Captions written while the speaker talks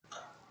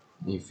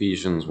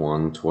Ephesians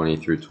 1:20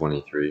 through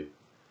 23,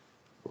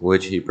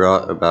 which he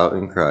brought about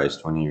in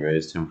Christ when he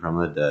raised him from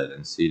the dead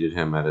and seated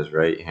him at his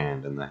right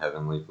hand in the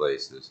heavenly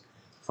places,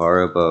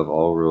 far above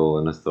all rule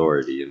and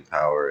authority and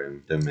power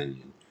and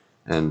dominion,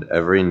 and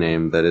every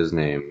name that is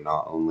named,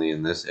 not only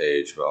in this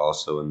age, but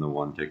also in the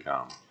one to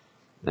come.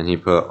 And he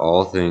put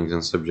all things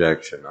in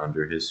subjection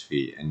under his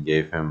feet, and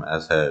gave him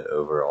as head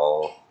over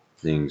all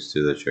things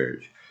to the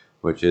church,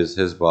 which is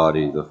his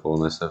body, the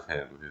fullness of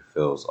him who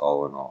fills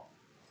all in all.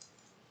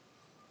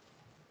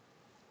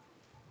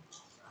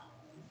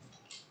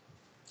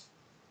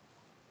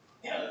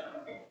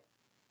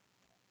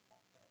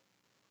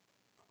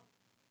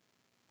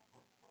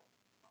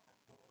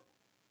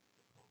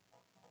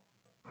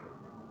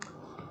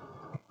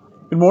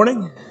 Good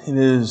morning. It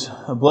is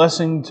a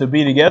blessing to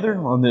be together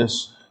on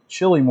this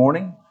chilly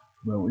morning.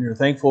 But we are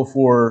thankful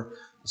for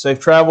the safe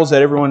travels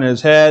that everyone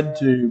has had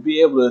to be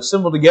able to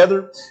assemble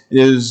together. It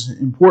is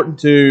important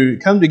to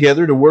come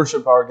together to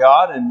worship our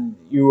God, and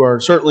you are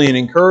certainly an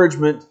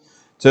encouragement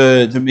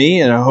to me,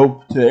 and I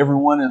hope to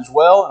everyone as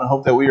well. And I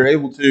hope that we are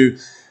able to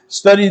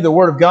study the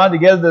Word of God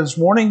together this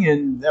morning,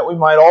 and that we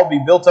might all be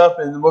built up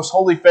in the most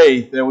holy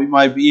faith, that we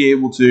might be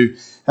able to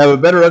have a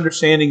better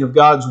understanding of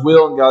God's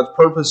will and God's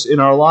purpose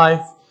in our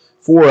life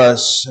for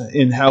us,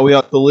 in how we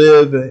ought to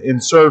live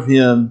and serve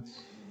Him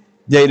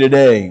day to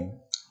day.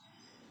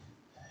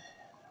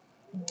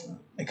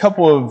 A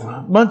couple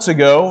of months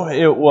ago,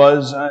 it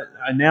was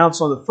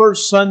announced on the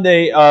first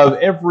Sunday of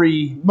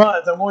every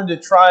month. I'm going to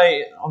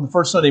try, on the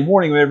first Sunday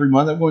morning of every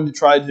month, I'm going to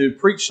try to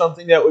preach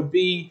something that would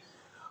be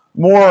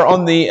more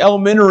on the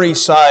elementary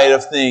side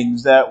of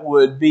things, that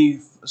would be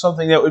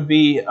something that would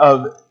be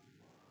of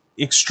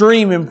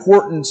extreme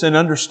importance in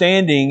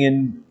understanding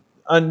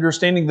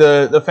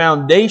the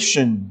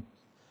foundation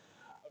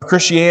of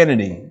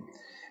Christianity.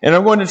 And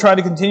I'm going to try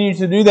to continue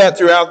to do that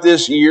throughout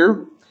this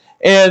year.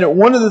 And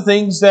one of the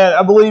things that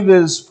I believe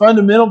is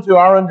fundamental to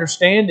our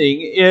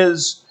understanding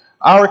is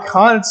our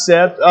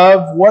concept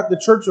of what the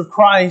Church of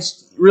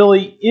Christ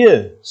really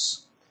is.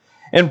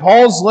 And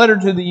Paul's letter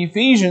to the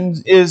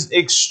Ephesians is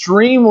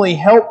extremely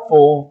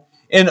helpful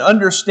in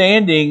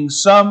understanding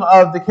some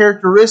of the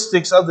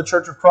characteristics of the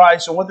Church of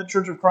Christ and what the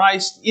Church of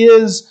Christ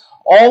is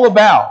all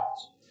about.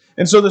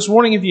 And so this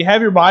morning, if you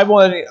have your Bible,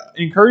 I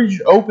encourage you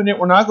to open it.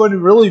 We're not going to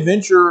really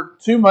venture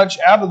too much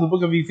out of the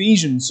book of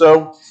Ephesians.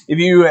 So if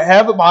you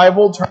have a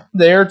Bible, turn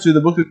there to the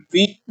book of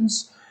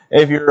Ephesians.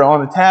 If you're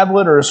on a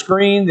tablet or a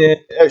screen, then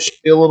it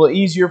should be a little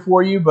easier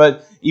for you.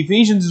 But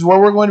Ephesians is where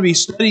we're going to be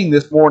studying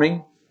this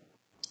morning.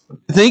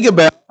 Think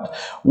about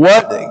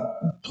what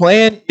the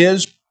plan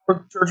is for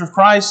the Church of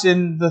Christ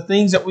and the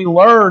things that we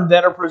learn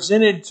that are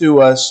presented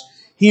to us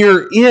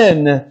here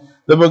in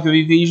the book of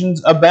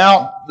Ephesians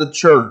about the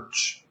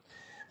church.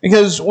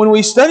 Because when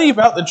we study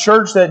about the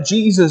church that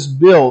Jesus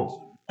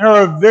built, there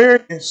are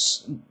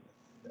various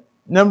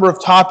number of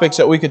topics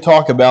that we could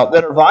talk about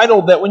that are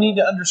vital, that we need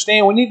to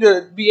understand. We need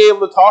to be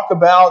able to talk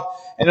about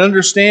and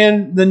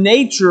understand the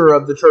nature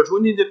of the church. We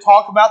need to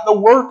talk about the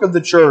work of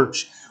the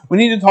church. We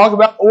need to talk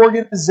about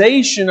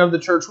organization of the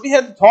church. We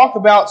have to talk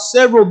about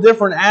several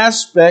different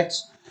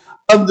aspects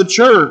of the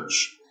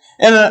church.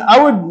 And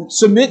I would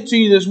submit to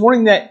you this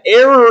morning that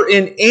error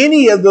in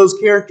any of those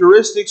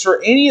characteristics or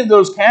any of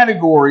those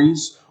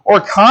categories or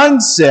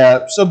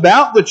concepts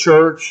about the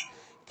church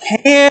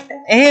can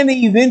and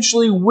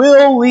eventually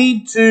will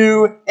lead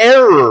to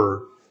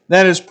error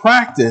that is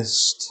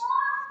practiced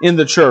in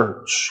the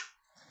church.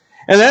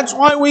 And that's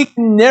why we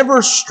can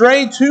never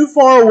stray too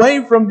far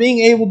away from being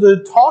able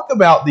to talk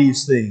about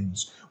these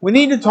things. We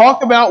need to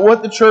talk about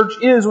what the church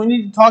is. We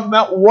need to talk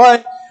about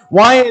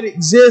why it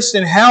exists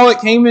and how it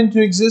came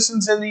into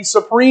existence and the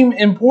supreme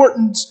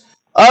importance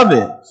of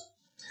it.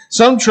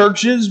 Some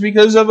churches,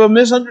 because of a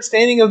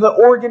misunderstanding of the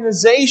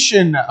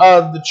organization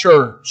of the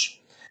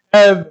church,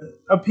 have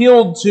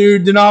appealed to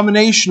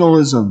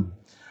denominationalism,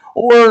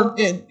 or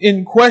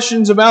in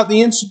questions about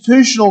the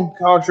institutional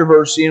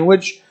controversy, in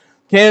which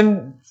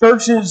can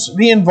churches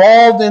be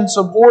involved in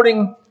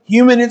supporting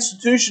human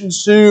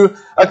institutions to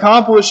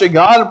accomplish a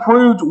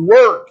God-approved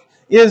work?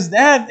 Is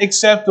that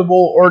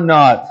acceptable or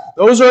not?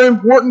 Those are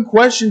important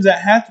questions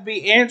that have to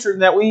be answered,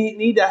 and that we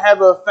need to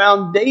have a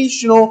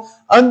foundational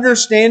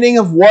understanding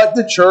of what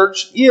the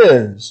church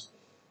is.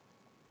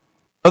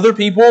 Other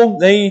people,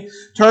 they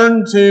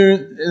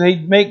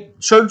make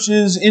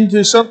churches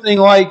into something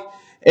like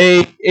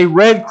a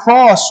Red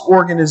Cross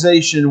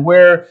organization,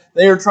 where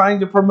they are trying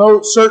to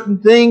promote certain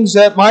things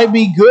that might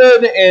be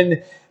good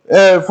and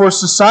for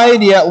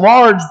society at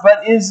large,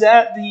 but is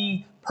that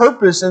the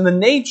purpose and the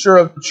nature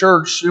of the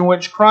church in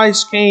which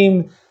Christ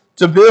came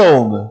to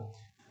build?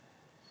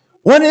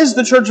 What is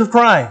the Church of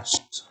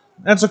Christ?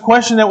 That's a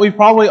question that we've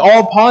probably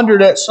all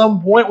pondered at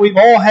some point. We've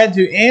all had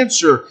to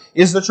answer.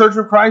 Is the Church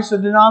of Christ a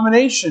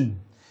denomination?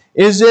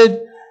 Is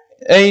it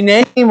a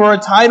name or a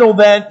title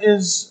that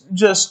is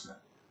just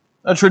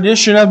a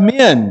tradition of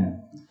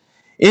men?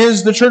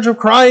 Is the Church of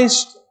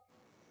Christ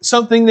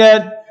something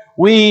that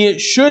we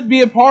should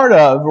be a part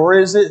of, or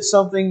is it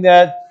something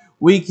that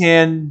we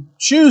can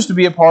choose to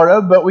be a part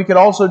of, but we could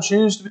also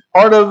choose to be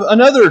part of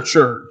another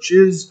church.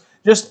 Is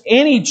just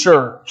any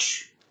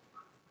church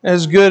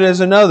as good as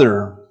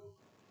another?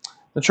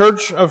 The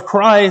Church of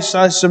Christ,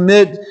 I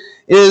submit,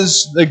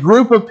 is the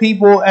group of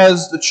people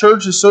as the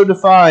church is so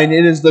defined.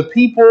 It is the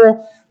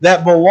people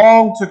that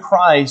belong to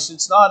Christ.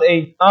 It's not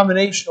a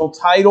denominational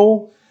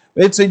title.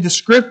 It's a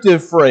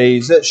descriptive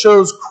phrase that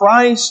shows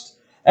Christ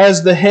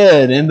as the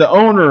head and the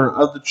owner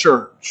of the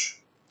church.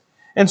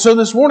 And so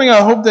this morning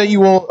I hope that you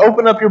will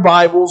open up your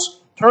Bibles,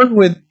 turn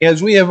with me,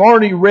 as we have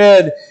already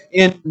read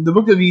in the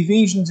book of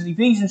Ephesians, in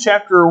Ephesians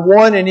chapter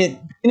 1 and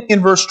in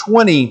verse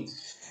 20,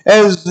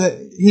 as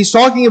he's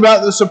talking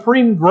about the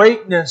supreme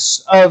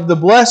greatness of the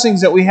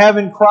blessings that we have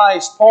in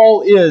Christ.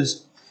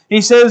 He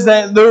says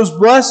that those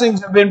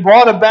blessings have been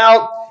brought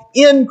about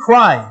in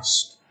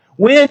Christ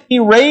when He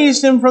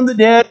raised Him from the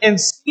dead and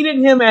seated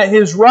Him at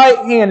His right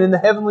hand in the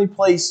heavenly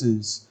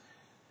places.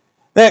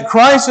 That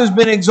Christ has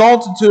been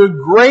exalted to a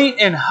great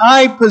and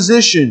high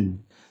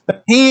position.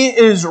 That He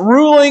is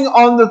ruling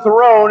on the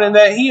throne, and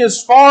that He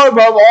is far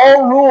above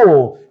all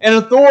rule and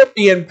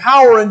authority and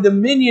power and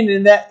dominion,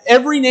 and that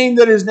every name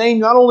that is named,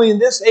 not only in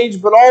this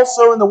age, but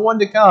also in the one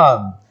to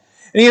come.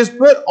 And He has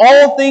put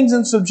all things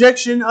in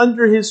subjection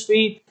under His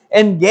feet,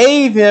 and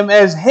gave Him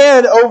as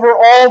head over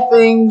all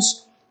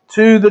things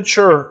to the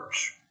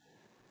church.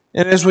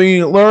 And as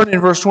we learn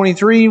in verse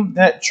 23,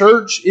 that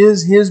church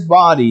is His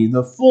body,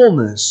 the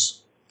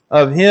fullness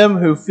of Him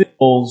who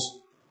fills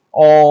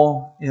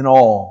all in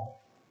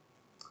all.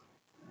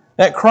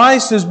 That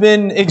Christ has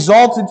been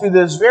exalted to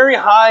this very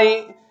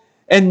high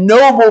and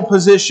noble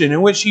position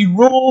in which He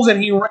rules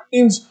and He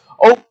reigns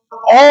over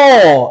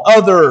all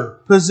other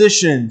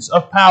positions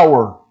of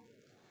power.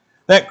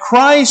 That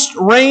Christ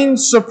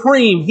reigns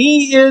supreme.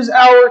 He is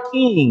our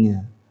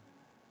King.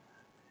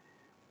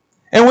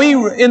 And we,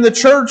 in the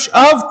church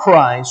of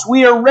Christ,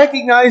 we are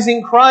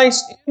recognizing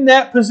Christ in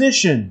that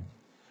position.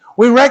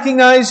 We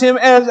recognize Him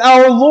as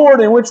our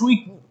Lord, in which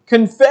we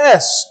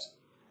confess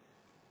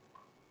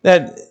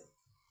that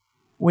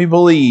we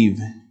believe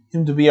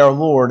Him to be our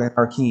Lord and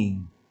our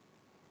King.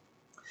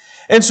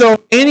 And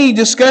so any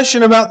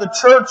discussion about the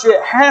church,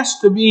 it has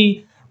to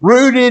be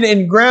rooted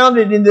and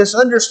grounded in this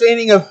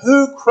understanding of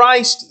who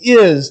Christ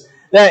is,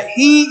 that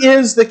He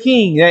is the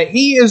King, that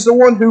He is the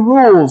one who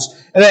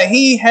rules, and that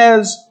He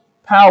has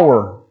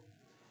power.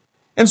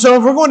 And so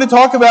if we're going to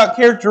talk about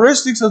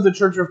characteristics of the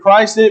Church of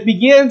Christ, it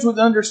begins with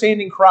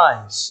understanding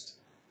Christ.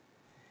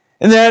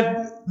 And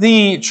that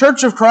the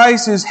Church of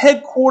Christ is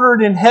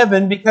headquartered in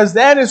heaven because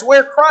that is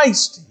where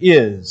Christ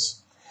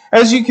is.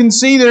 As you can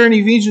see there in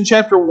Ephesians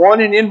chapter 1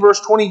 and in verse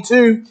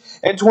 22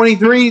 and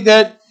 23,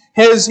 that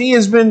He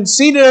has been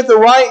seated at the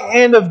right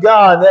hand of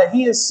God, that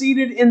He is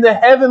seated in the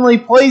heavenly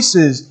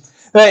places,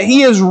 that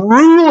He is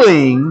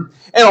ruling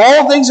and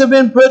all things have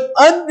been put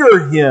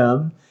under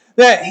Him,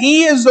 that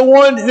He is the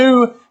one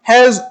who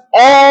has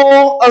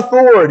all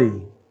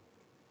authority.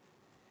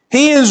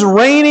 He is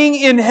reigning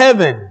in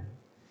heaven.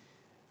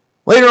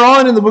 Later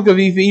on in the book of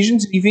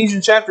Ephesians,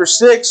 Ephesians chapter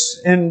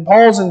 6, in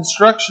Paul's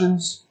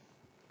instructions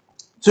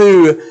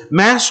to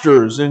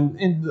masters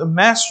and the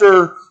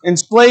master and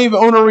slave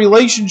owner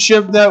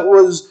relationship that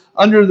was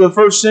under the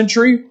first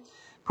century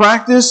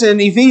practice. In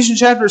Ephesians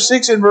chapter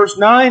 6 and verse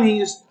 9,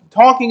 he is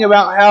talking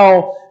about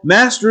how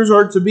masters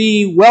are to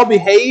be well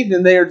behaved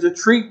and they are to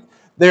treat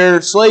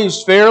their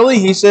slaves fairly.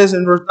 He says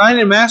in verse 9,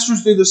 and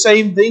masters do the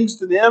same things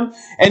to them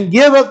and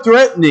give up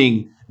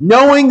threatening,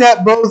 knowing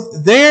that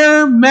both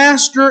their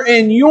master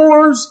and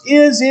yours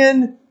is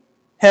in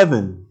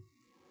heaven.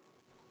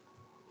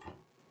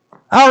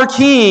 Our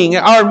King,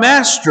 our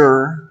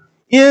Master,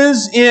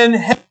 is in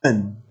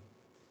heaven.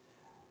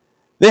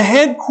 The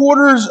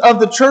headquarters of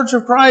the Church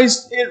of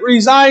Christ, it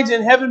resides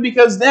in heaven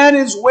because that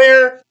is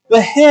where the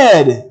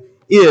head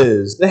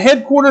is. The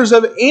headquarters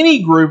of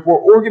any group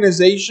or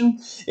organization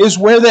is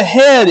where the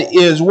head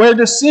is, where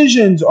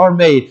decisions are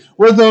made,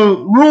 where the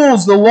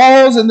rules, the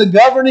laws, and the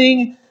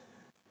governing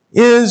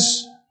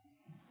is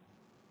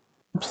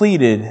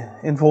completed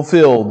and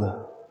fulfilled.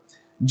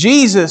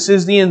 Jesus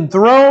is the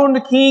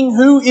enthroned King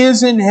who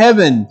is in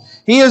heaven.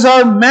 He is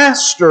our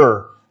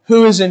Master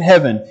who is in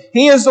heaven.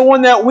 He is the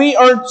one that we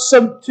are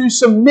to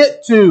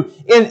submit to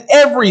in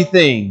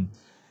everything.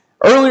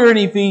 Earlier in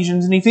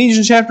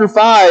Ephesians chapter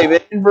 5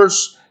 and in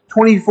verse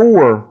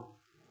 24.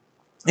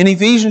 In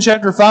Ephesians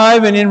chapter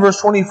 5 and in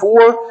verse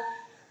 24,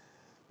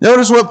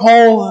 notice what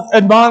Paul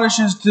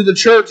admonishes to the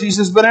church. He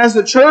says, but as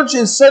the church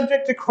is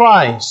subject to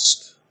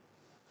Christ,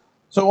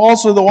 so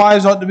also the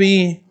wives ought to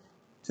be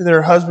to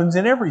their husbands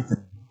in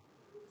everything.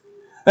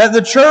 That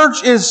the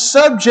church is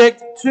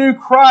subject to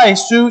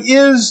Christ, who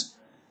is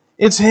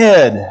its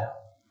head.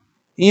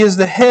 He is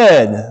the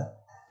head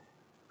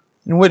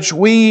in which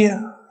we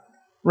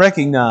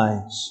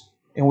recognize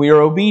and we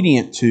are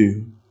obedient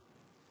to.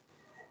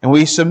 And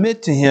we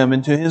submit to Him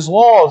and to His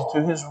laws,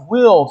 to His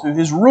will, to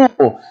His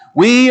rule.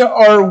 We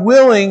are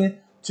willing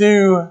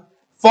to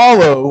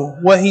follow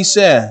what He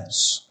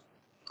says.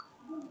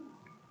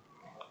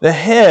 The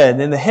head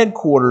and the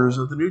headquarters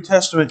of the New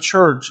Testament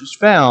church is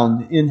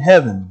found in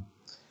heaven.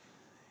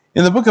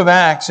 In the book of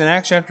Acts, in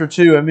Acts chapter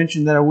 2, I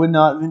mentioned that I would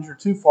not venture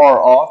too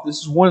far off. This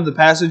is one of the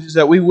passages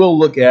that we will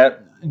look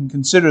at and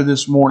consider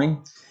this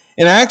morning.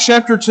 In Acts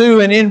chapter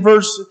 2 and in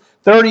verse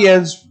 30,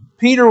 as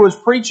Peter was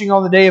preaching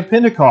on the day of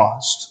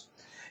Pentecost,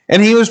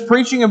 and he was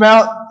preaching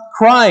about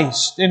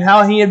Christ and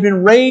how He had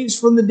been raised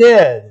from the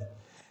dead,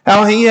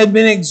 how He had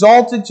been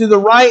exalted to the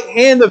right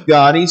hand of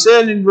God. He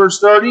said in verse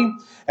 30,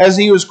 as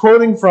he was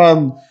quoting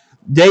from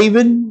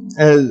David,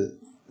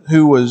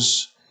 who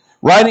was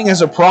writing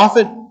as a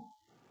prophet,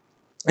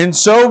 and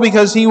so,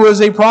 because he was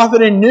a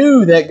prophet and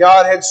knew that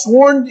God had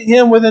sworn to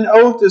him with an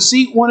oath to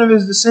seat one of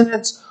his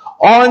descendants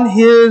on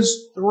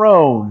His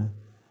throne.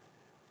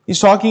 He's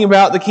talking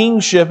about the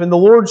kingship and the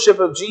lordship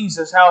of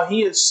Jesus, how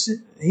He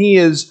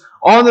is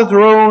on the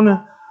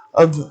throne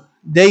of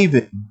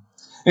David.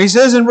 And he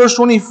says in verse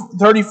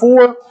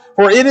 34,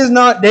 "For it is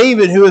not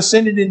David who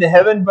ascended into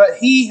heaven, but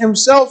He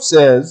Himself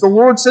says, The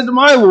Lord said to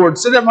my Lord,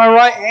 Sit at my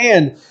right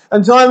hand,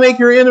 until I make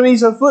your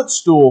enemies a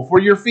footstool for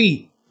your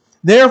feet.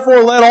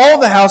 Therefore let all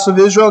the house of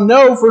Israel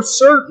know for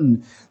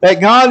certain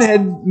that God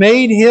had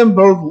made Him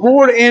both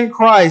Lord and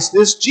Christ,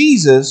 this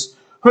Jesus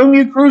whom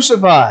you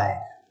crucified."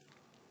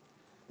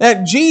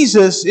 That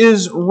Jesus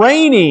is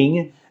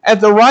reigning at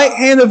the right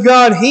hand of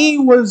God. He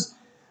was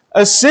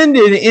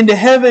ascended into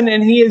heaven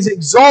and He is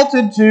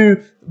exalted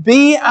to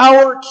be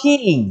our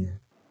King.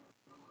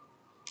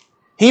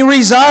 He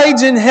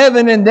resides in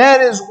heaven, and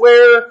that is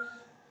where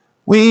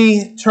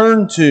we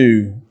turn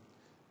to.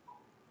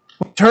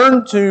 We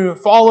turn to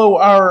follow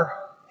our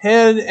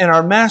head and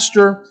our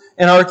master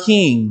and our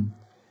King.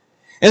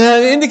 And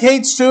that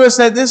indicates to us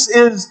that this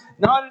is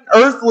not an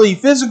earthly,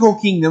 physical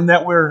kingdom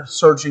that we're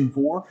searching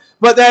for,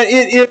 but that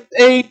it is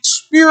a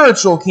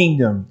spiritual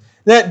kingdom.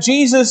 That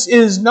Jesus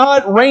is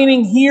not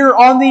reigning here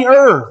on the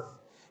earth.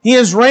 He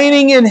is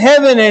reigning in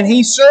heaven, and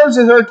He serves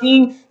as our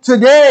King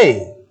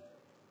today.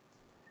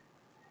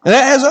 And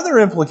that has other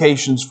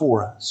implications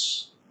for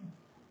us.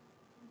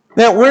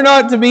 That we're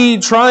not to be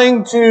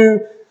trying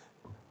to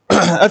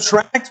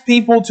attract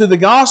people to the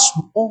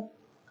gospel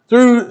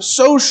through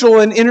social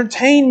and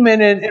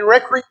entertainment and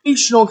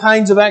recreational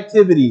kinds of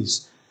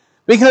activities.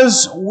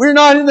 Because we're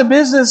not in the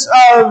business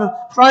of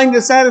trying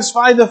to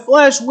satisfy the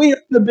flesh. We are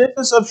in the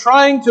business of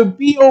trying to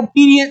be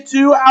obedient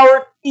to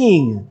our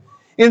King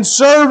in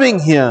serving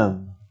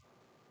Him.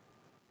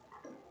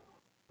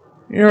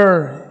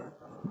 You're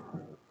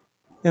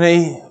in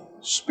a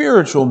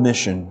spiritual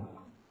mission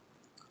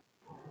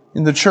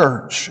in the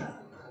church,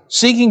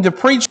 seeking to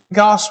preach the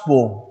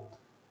gospel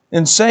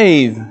and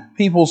save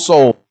people's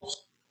souls.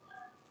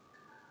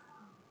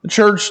 The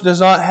church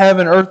does not have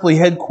an earthly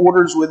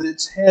headquarters with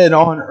its head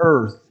on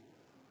earth.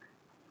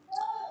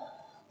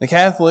 The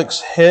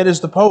Catholic's head is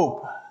the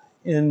Pope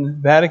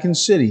in Vatican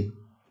City.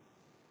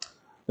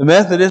 The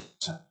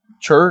Methodist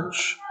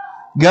Church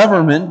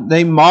government,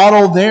 they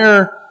model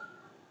their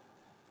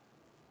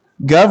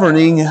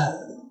governing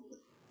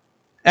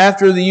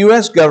after the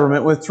U.S.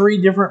 government with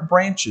 3 different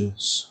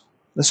branches.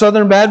 The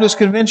Southern Baptist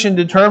Convention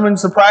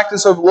determines the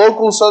practice of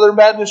local Southern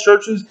Baptist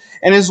churches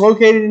and is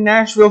located in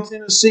Nashville,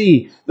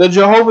 Tennessee. The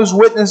Jehovah's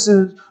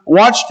Witnesses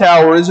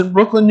Watchtower is in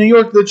Brooklyn, New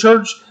York. The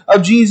Church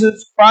of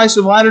Jesus Christ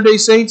of Latter-day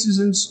Saints is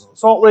in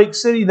Salt Lake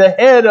City. The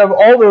head of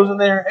all those in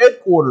their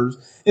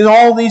headquarters in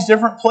all these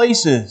different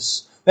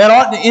places. That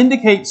ought to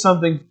indicate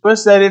something to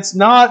us, that it's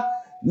not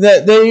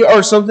that they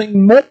are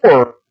something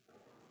more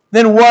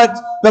than what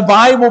the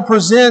Bible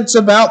presents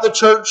about the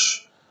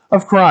Church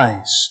of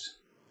Christ.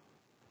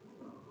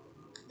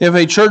 If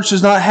a church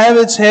does not have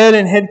its head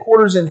and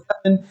headquarters in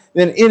heaven,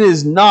 then it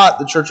is not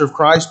the Church of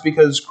Christ,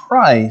 because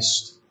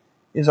Christ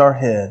is our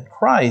head.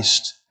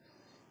 Christ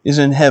is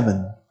in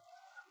heaven.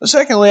 But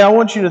secondly, I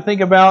want you to think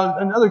about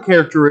another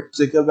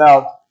characteristic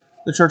about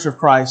the Church of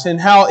Christ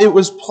and how it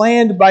was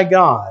planned by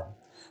God.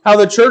 How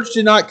the church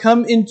did not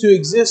come into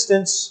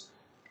existence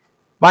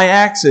by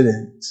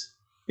accident.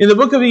 In the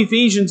book of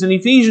Ephesians, in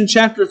Ephesians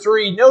chapter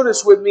 3,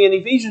 notice with me in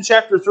Ephesians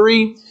chapter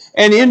 3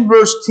 and in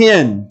verse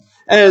 10,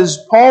 as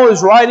Paul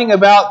is writing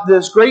about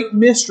this great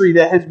mystery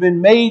that has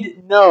been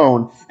made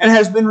known and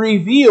has been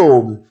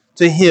revealed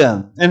to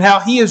him, and how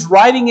he is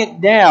writing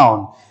it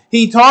down.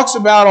 He talks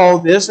about all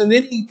this, and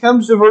then he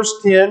comes to verse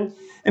 10,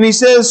 and he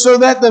says, "So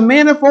that the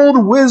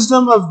manifold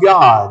wisdom of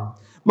God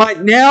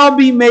might now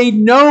be made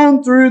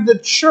known through the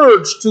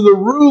church to the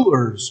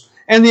rulers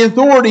and the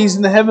authorities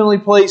in the heavenly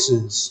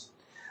places.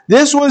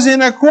 This was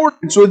in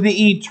accordance with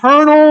the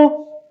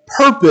eternal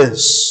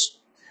purpose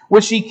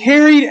which He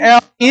carried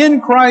out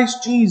in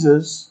Christ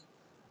Jesus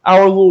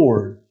our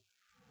Lord."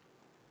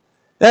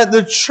 That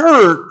the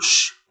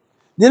church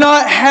did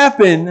not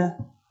happen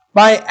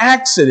by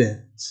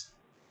accident.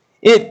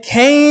 It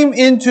came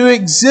into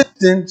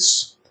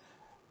existence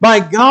by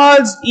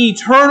God's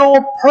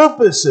eternal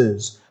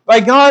purposes, by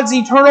God's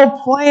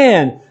eternal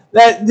plan.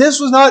 That this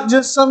was not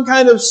just some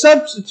kind of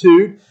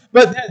substitute,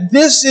 but that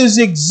this is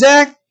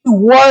exactly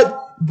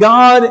what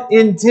God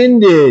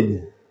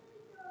intended.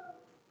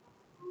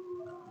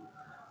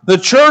 The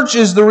church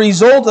is the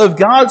result of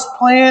God's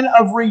plan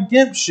of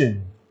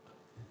redemption.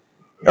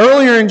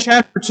 Earlier in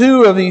chapter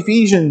 2 of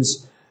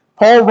Ephesians,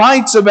 Paul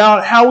writes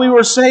about how we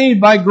were saved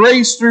by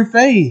grace through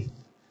faith,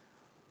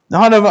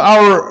 not of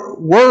our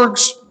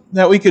works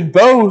that we could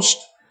boast,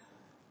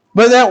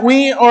 but that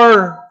we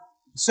are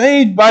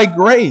saved by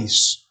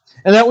grace,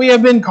 and that we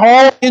have been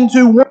called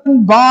into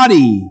one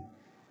body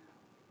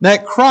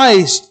that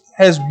Christ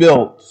has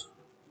built.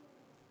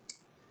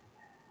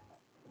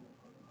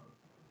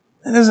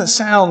 That doesn't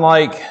sound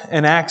like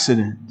an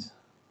accident.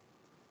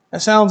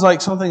 That sounds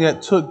like something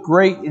that took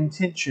great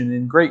intention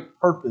and great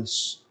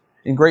purpose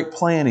and great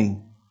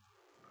planning.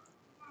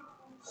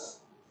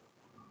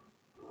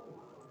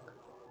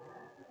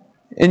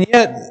 And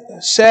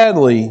yet,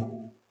 sadly,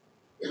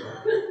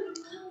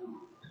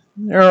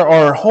 there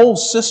are whole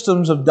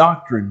systems of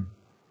doctrine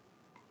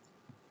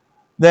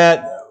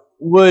that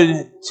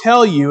would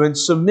tell you and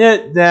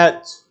submit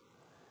that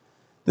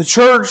the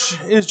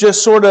church is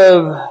just sort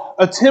of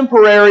a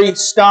temporary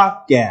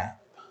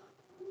stopgap.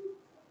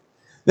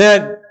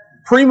 That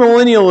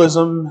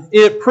premillennialism,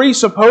 it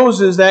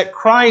presupposes that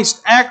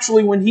Christ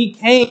actually, when He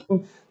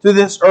came to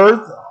this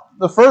earth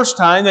the first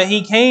time, that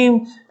He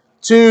came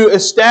to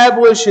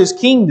establish His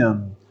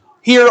kingdom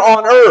here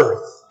on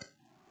earth.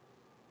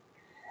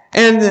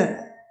 And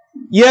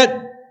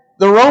yet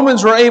the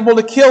Romans were able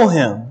to kill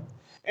Him.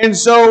 And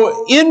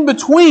so in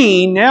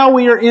between, now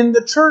we are in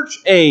the church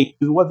age,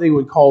 is what they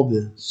would call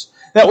this.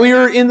 That we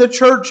are in the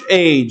church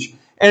age.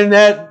 And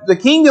that the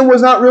kingdom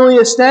was not really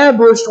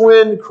established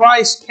when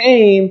Christ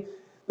came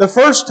the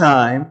first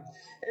time.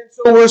 And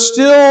so we're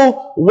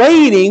still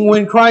waiting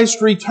when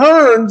Christ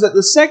returns at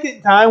the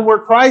second time, where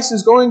Christ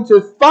is going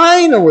to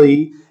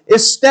finally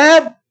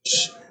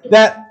establish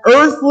that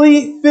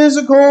earthly,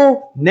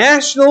 physical,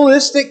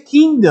 nationalistic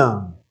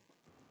kingdom.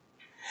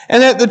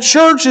 And that the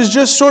church is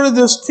just sort of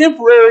this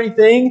temporary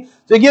thing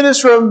to get us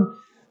from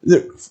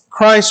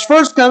Christ's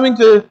first coming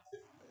to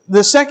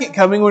the second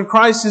coming, when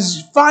Christ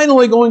is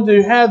finally going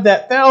to have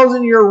that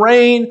 1,000-year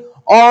reign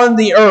on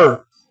the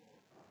earth.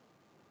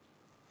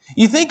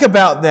 You think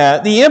about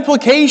that, the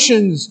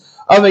implications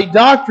of a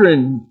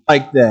doctrine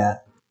like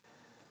that.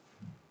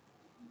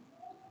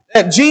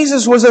 That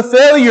Jesus was a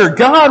failure,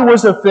 God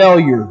was a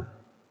failure,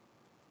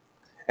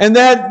 and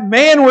that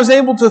man was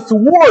able to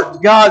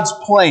thwart God's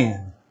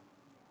plan.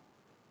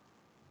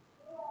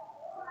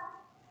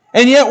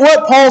 And yet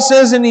what Paul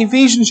says in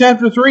Ephesians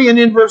chapter 3 and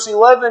in verse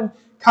 11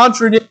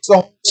 contradicts the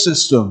whole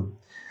system.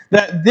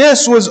 That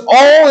this was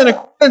all in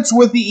accordance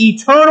with the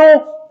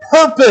eternal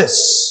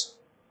purpose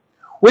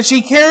which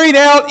He carried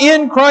out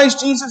in Christ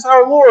Jesus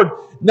our Lord.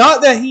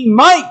 Not that He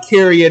might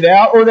carry it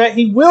out or that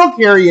He will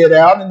carry it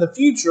out in the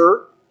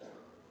future,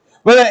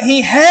 but that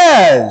He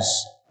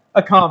has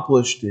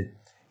accomplished it.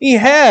 He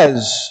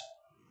has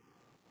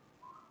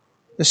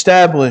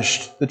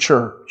established the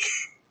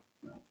church,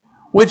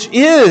 which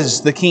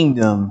is the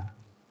kingdom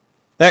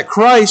that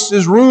Christ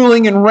is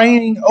ruling and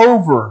reigning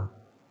over.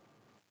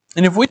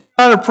 And if we do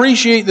not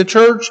appreciate the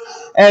church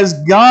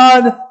as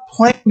God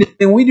planned it,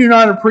 then we do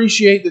not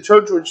appreciate the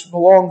church which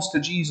belongs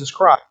to Jesus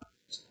Christ.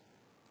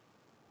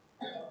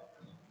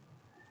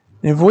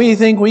 And if we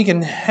think we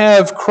can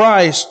have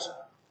Christ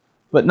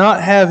but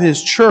not have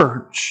His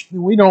church,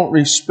 then we don't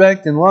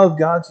respect and love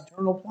God's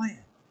eternal plan.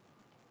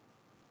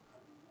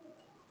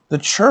 The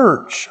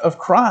church of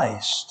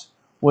Christ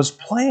was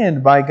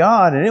planned by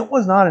God, and it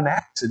was not an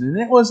accident.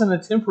 It wasn't a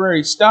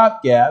temporary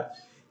stopgap.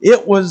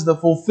 It was the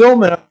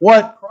fulfillment of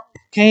what Christ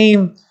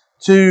came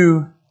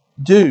to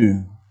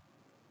do.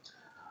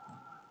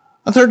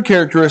 A third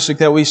characteristic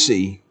that we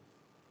see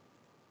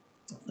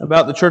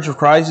about the church of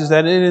Christ is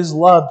that it is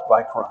loved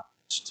by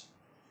Christ.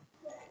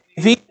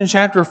 Ephesians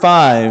chapter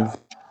 5,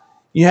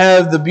 you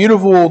have the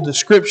beautiful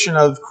description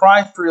of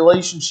Christ's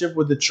relationship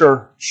with the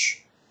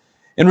church.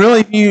 And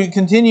really, if you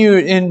continue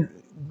in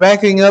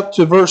backing up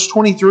to verse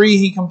 23,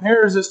 he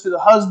compares this to the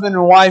husband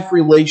and wife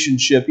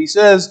relationship. He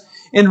says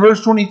in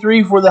verse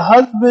 23, "For the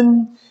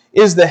husband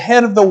is the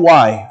head of the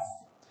wife,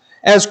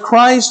 as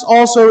Christ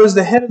also is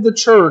the head of the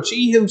church,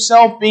 He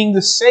Himself being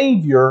the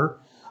Savior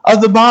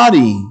of the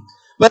body.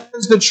 But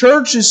as the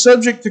church is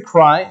subject to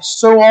Christ,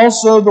 so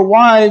also the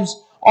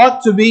wives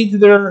ought to be to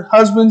their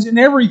husbands in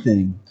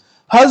everything.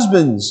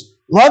 Husbands,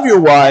 love your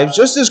wives,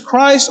 just as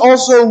Christ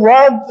also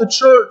loved the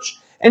church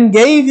and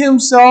gave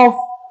Himself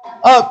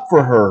up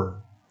for her,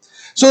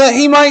 so that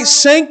He might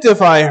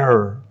sanctify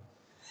her,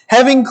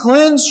 having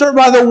cleansed her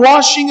by the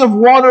washing of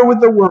water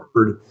with the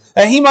word,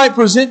 that He might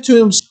present to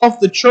Himself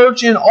the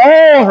church in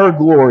all her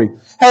glory,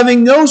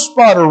 having no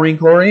spot or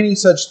wrinkle or any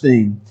such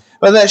thing,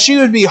 but that she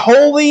would be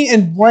holy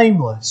and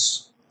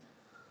blameless.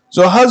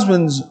 So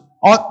husbands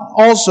ought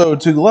also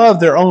to love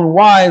their own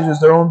wives as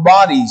their own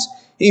bodies.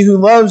 He who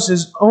loves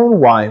his own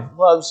wife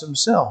loves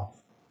himself.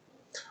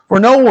 For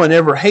no one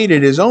ever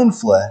hated his own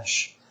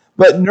flesh,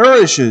 but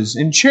nourishes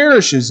and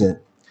cherishes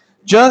it,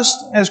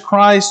 just as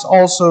Christ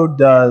also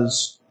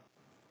does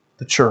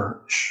the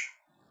church."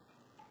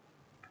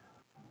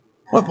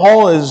 What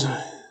Paul is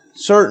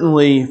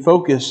certainly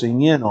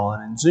focusing in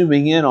on and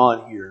zooming in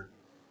on here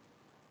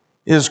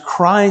is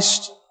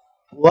Christ's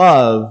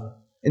love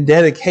and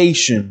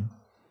dedication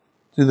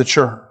to the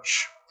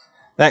church.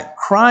 That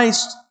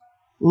Christ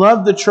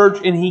loved the church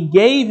and He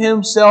gave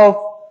Himself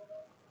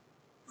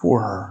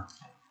for her.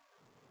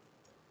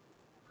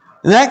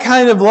 And that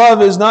kind of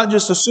love is not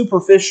just a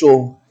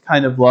superficial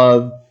kind of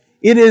love.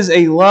 It is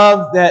a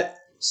love that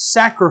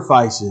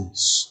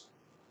sacrifices.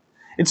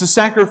 It's a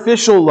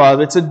sacrificial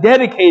love. It's a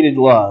dedicated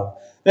love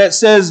that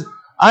says,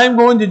 I'm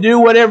going to do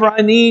whatever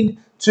I need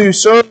to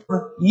serve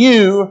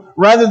you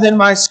rather than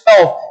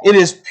myself. It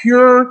is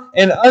pure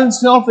and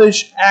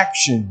unselfish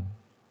action.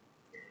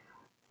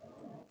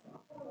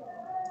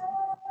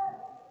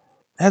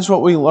 That's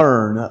what we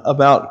learn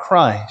about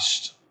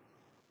Christ.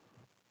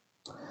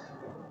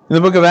 In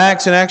the book of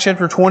Acts, in Acts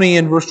chapter 20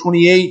 and verse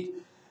 28,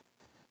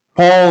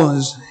 Paul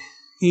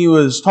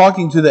was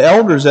talking to the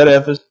elders at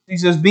Ephesus. He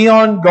says, be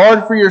on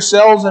guard for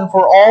yourselves and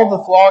for all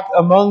the flock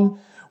among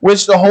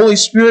which the Holy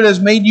Spirit has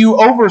made you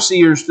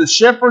overseers to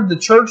shepherd the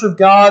church of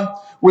God,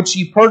 which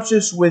He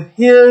purchased with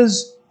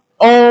His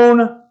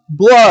own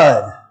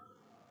blood.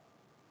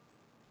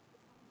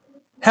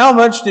 How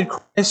much did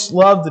Christ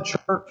love the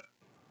church?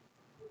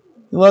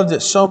 He loved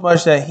it so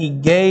much that He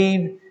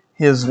gave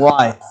His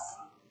life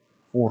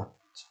for it.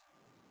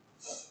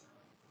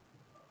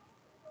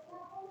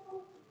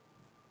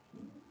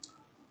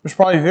 There's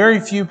probably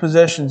very few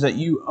possessions that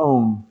you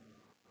own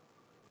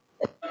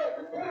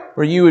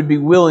where you would be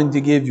willing to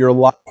give your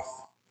life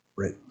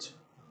for it.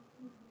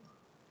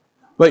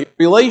 But your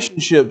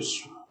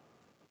relationships,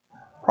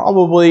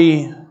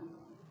 probably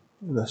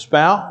with a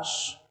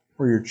spouse,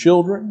 or your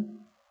children,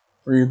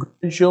 or your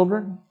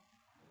grandchildren,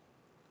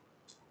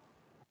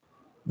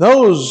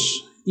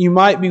 those you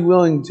might be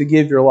willing to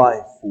give your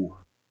life for.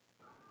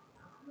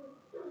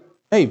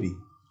 Maybe.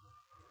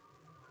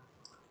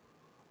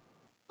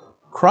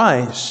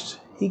 Christ,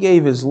 He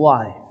gave His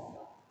life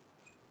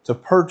to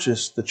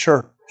purchase the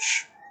church.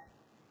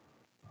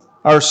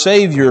 Our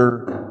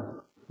Savior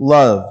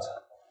loved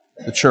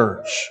the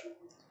church.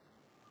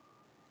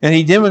 And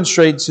He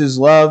demonstrates His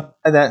love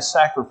by that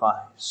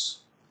sacrifice.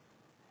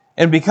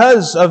 And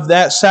because of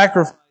that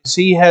sacrifice,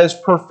 He has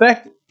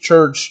perfected the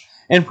church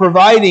and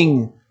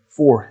providing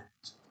for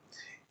it.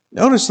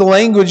 Notice the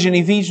language in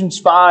Ephesians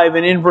 5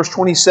 and in verse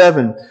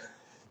 27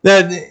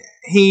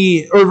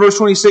 verse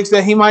 26,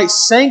 that He might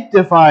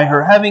sanctify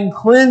her, having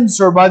cleansed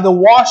her by the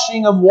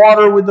washing of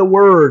water with the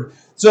word,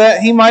 so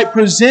that He might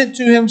present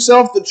to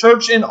Himself the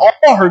church in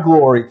all her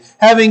glory,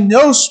 having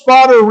no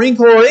spot or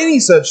wrinkle or any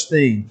such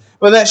thing,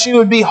 but that she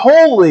would be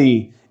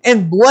holy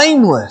and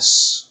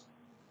blameless.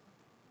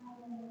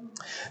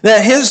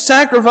 That His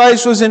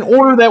sacrifice was in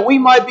order that we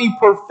might be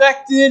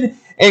perfected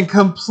and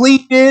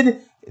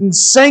completed and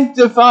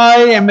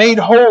sanctified and made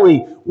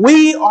holy.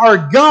 We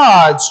are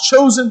God's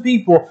chosen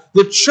people.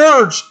 The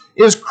church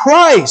is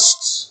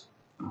Christ's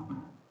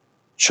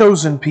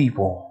chosen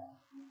people.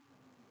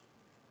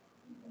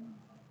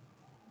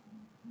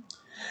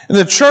 And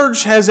the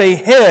church has a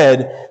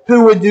head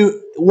who would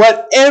do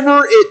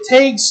whatever it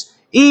takes,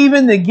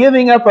 even the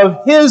giving up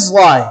of His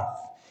life,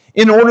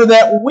 in order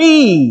that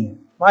we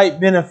might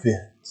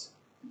benefit.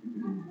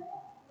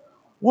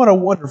 What a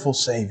wonderful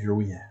Savior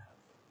we have.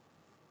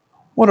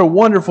 What a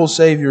wonderful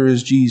Savior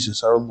is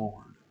Jesus, our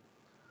Lord.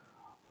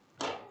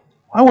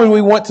 Why would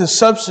we want to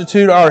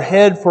substitute our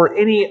head for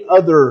any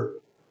other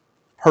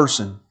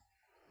person?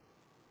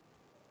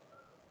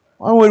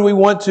 Why would we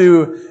want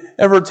to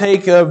ever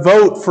take a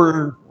vote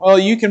for, well,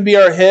 you can be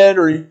our head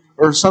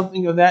or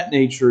something of that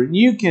nature, and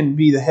you can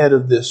be the head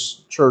of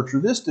this church or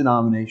this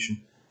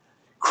denomination?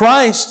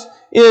 Christ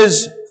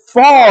is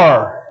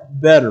far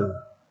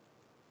better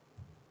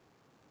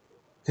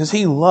because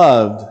He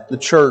loved the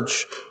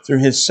church through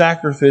His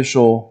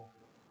sacrificial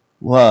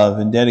love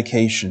and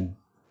dedication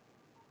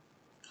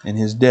and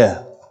His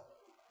death.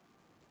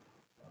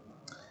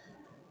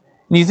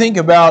 And you think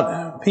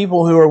about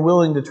people who are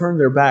willing to turn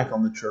their back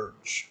on the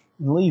church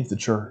and leave the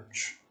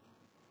church.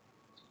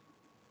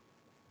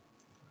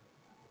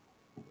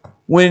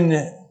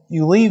 When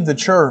you leave the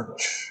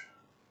church,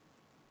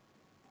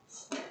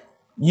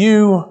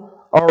 you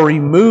are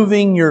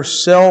removing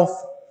yourself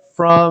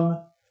from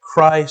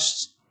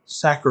Christ's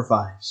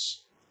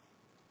sacrifice.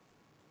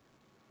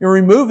 You're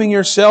removing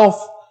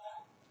yourself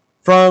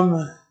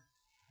from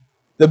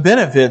the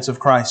benefits of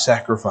Christ's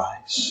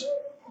sacrifice.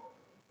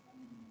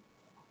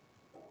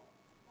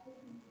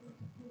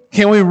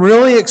 Can we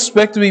really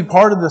expect to be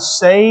part of the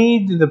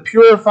saved, the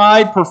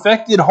purified,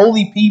 perfected,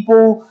 holy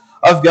people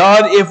of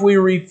God if we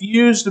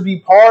refuse to be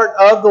part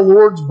of the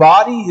Lord's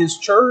body, His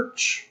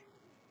church?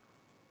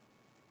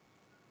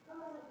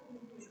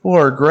 People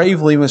are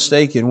gravely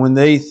mistaken when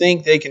they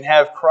think they can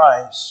have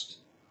Christ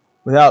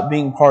without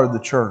being part of the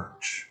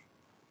church.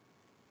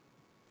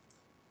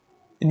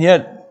 And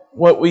yet,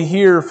 what we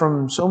hear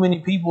from so many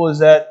people is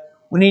that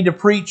we need to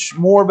preach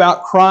more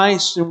about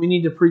Christ and we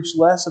need to preach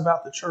less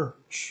about the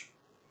church.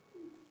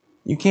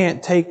 You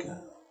can't take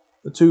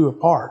the two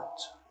apart.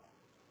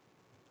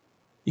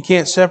 You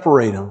can't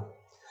separate them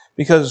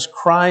because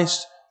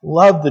Christ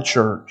loved the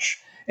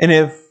church. And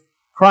if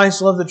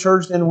Christ loved the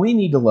church, then we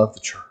need to love the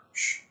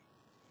church.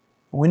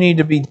 We need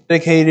to be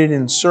dedicated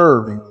in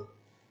serving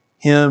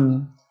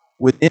Him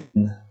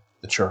within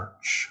the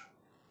church.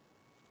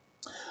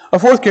 A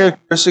fourth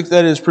characteristic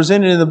that is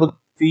presented in the book of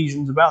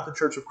Ephesians about the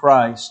church of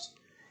Christ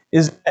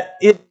is that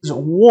it is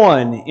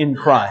one in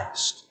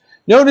Christ.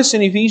 Notice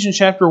in Ephesians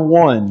chapter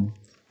 1,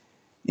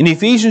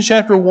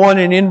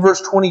 and in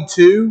verse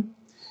 22,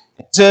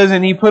 it says,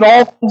 "And He put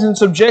all things in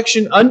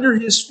subjection under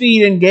His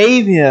feet, and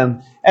gave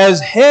Him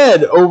as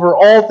head over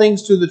all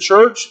things to the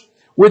church,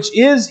 which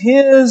is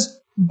His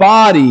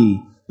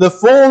body, the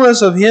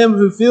fullness of Him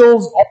who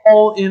fills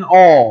all in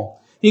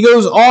all." He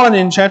goes on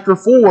in chapter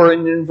 4,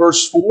 and in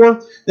verse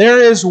 4,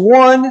 there is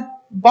one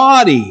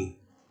body,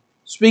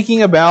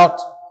 speaking about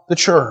the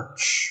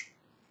church.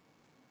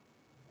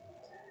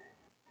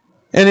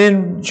 And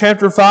in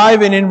chapter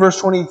 5 and in verse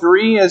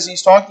 23, as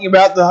he's talking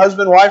about the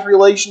husband-wife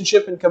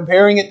relationship and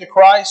comparing it to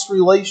Christ's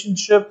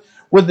relationship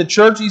with the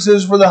church, he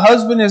says, "For the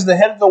husband is the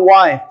head of the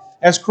wife,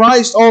 as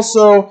Christ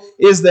also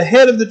is the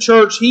head of the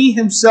church, He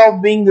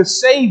Himself being the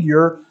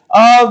Savior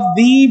of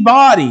the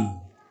body."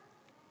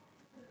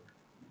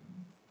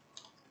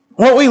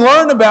 What we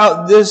learn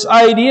about this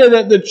idea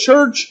that the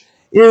church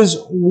is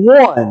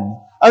one,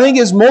 I think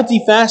is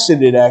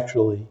multifaceted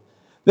actually.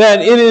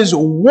 That it is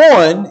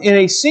one in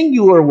a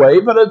singular way,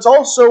 but it's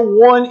also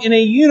one in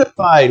a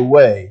unified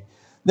way.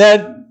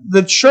 That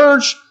the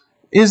church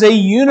is a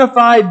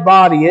unified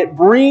body. It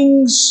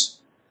brings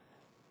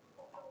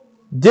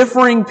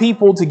differing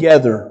people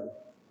together.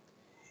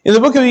 In the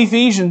book of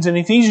Ephesians, in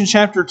Ephesians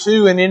chapter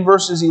 2 and in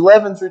verses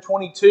 11 through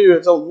 22,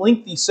 it's a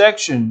lengthy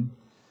section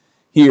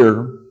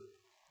here.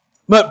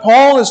 But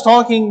Paul is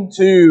talking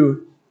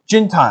to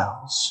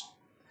Gentiles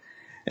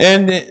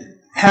and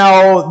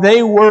how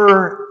they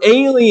were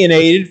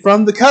alienated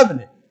from the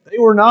covenant. They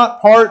were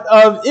not part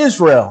of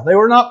Israel. They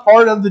were not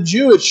part of the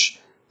Jewish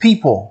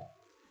people.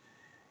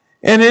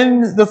 And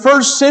in the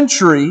first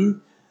century,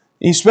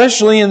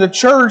 especially in the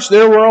church,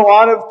 there were a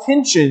lot of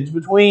tensions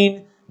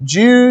between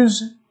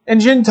Jews and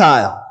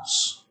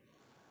Gentiles.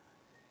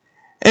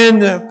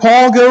 And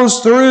Paul goes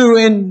through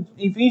in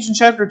Ephesians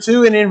chapter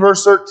 2 and in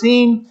verse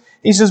 13,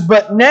 he says,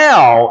 "But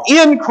now,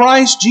 in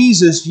Christ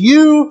Jesus,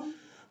 you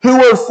who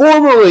were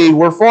formerly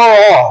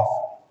far off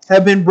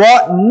have been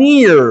brought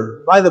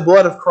near by the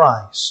blood of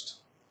Christ.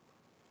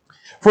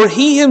 For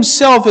He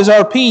Himself is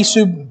our peace,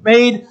 who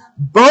made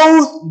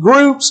both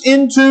groups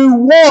into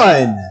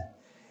one,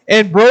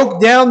 and broke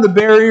down the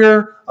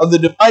barrier of the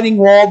dividing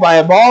wall by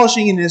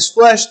abolishing in His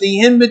flesh the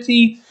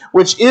enmity,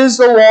 which is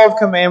the law of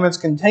commandments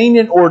contained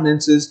in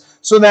ordinances,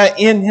 so that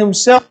in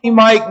Himself He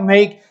might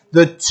make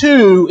the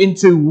two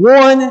into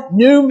one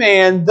new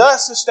man,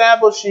 thus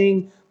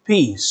establishing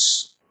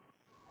peace."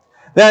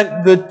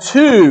 That the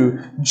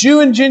two,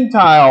 Jew and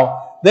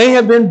Gentile, they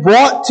have been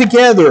brought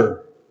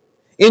together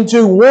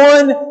into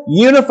one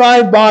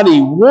unified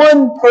body,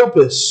 one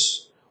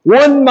purpose,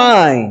 one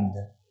mind,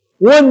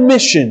 one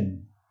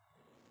mission,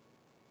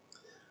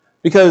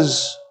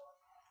 because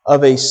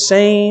of a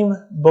same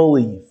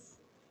belief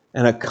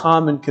and a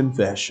common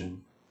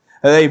confession.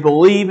 They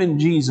believe in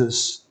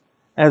Jesus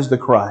as the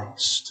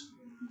Christ,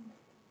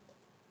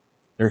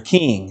 their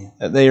King,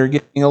 that they are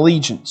giving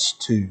allegiance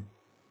to.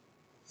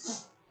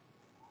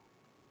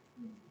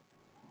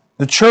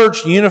 The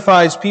church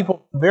unifies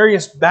people from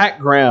various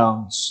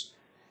backgrounds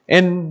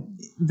and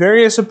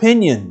various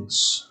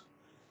opinions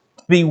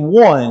to be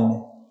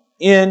one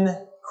in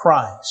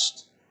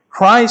Christ.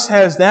 Christ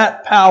has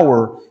that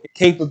power and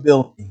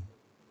capability.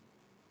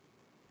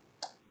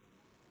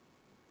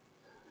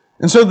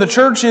 And so the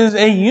church is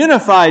a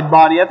unified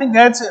body. I think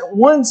that's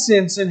one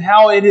sense in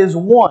how it is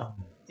one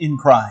in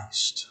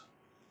Christ.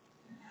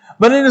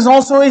 But it is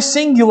also a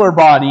singular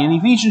body. In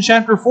Ephesians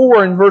chapter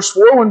 4 and verse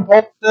 4, when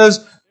Paul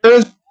says there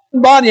is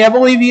one body, I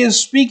believe he is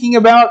speaking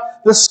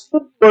about the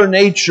singular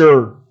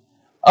nature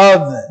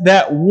of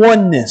that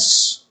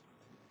oneness.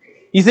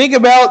 You think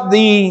about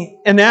the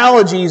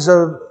analogies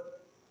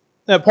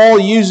that Paul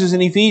uses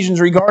in Ephesians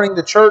regarding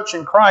the church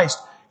and Christ.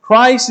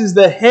 Christ is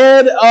the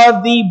head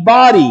of the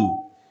body.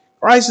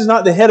 Christ is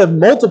not the head of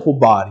multiple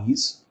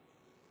bodies.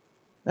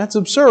 That's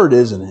absurd,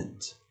 isn't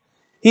it?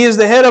 He is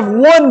the head of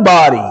one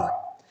body.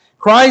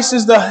 Christ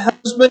is the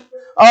husband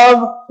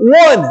of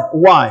one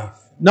wife,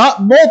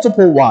 not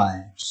multiple wives.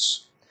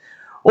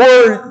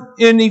 Or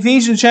in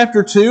Ephesians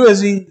chapter 2,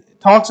 as he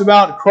talks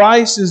about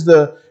Christ as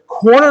the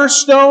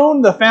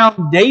cornerstone, the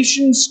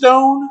foundation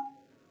stone.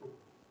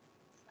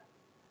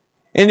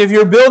 And if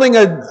you're building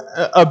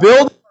a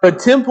building, or a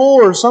temple,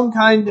 or some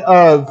kind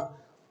of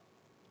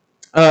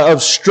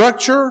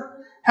structure,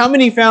 how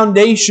many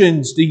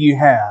foundations do you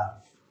have?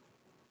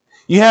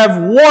 You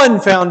have one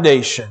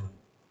foundation,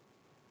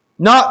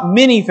 not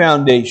many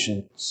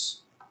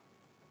foundations.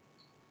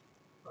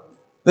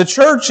 The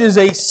church is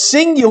a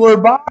singular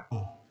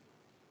body.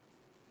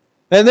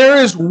 And there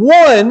is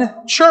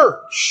one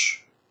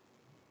church.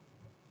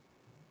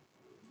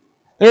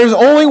 There is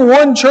only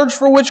one church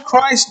for which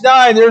Christ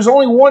died. There is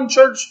only one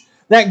church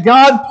that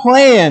God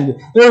planned.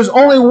 There is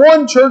only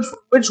one church for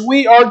which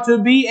we are to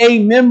be a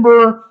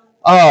member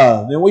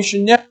of. And we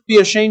should never be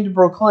ashamed to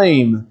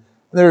proclaim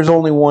there is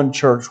only one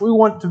church. We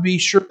want to be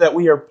sure that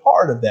we are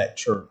part of that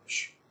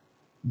church,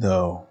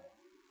 though.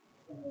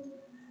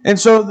 And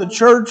so the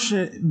church,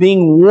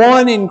 being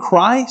one in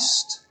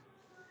Christ,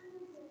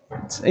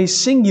 it's a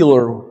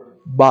singular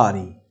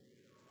body.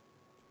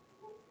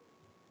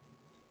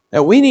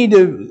 That we need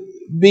to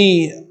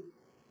be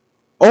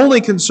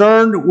only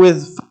concerned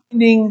with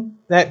finding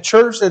that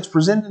church that's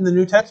presented in the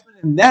New Testament,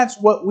 and that's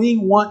what we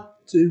want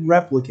to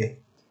replicate.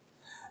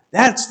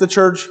 That's the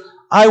church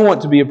I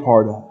want to be a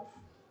part of.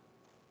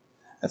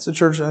 That's the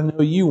church I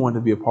know you want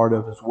to be a part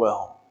of as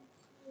well.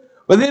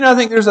 But then I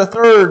think there's a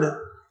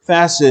third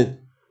facet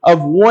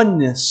of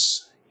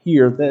oneness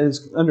here that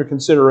is under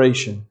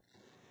consideration.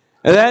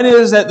 And that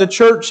is that the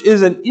church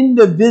is an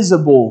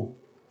indivisible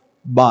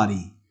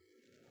body.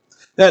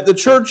 That the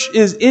church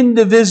is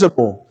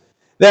indivisible.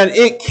 That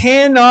it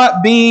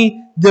cannot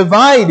be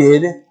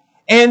divided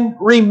and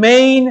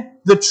remain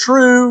the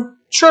true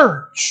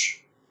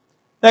church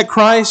that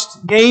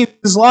Christ gave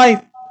His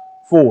life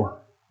for.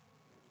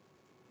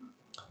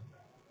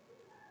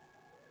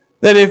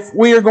 That if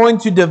we are going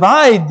to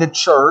divide the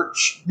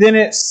church, then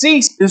it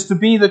ceases to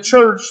be the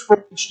church for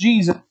which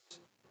Jesus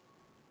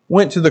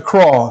went to the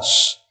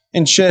cross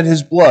and shed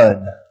His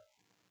blood.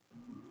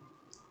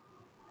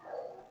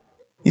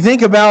 You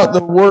think about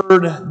the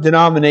word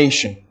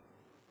denomination,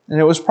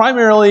 and it was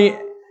primarily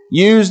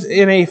used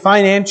in a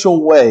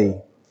financial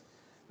way.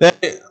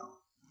 That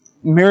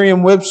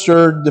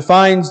Merriam-Webster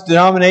defines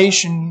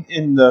denomination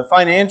in the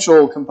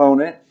financial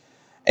component,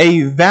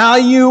 a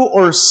value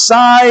or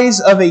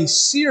size of a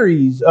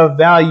series of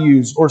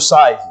values or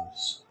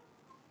sizes.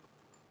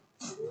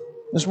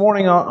 This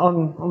morning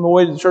on the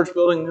way to the church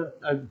building,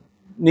 I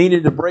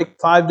needed to break a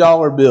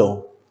 $5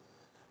 bill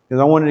because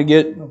I wanted to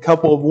get a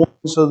couple of ones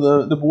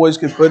so the boys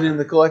could put it in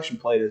the collection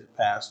plate as it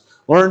passed.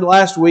 Learned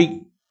last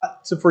week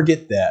not to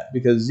forget that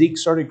because Zeke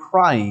started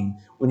crying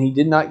when he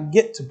did not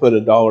get to put a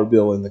dollar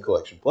bill in the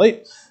collection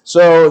plate.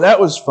 So that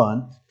was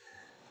fun.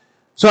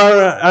 So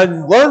I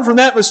learned from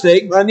that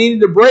mistake, but I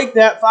needed to break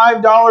that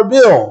 $5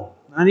 bill.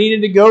 I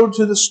needed to go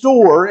to the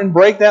store and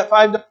break that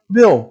 $5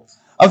 bill.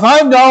 A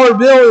 $5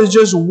 bill is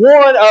just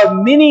one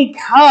of many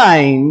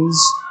kinds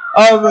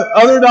of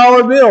other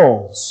dollar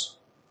bills.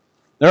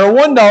 There are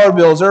 $1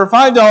 bills, there are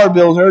 $5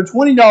 bills, there are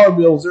 $20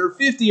 bills, there are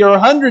 $50 or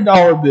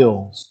 $100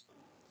 bills.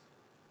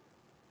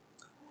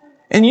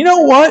 And you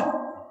know what?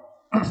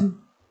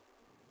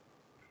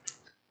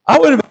 I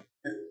would have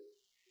been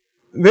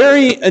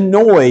very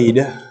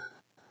annoyed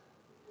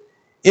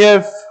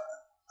if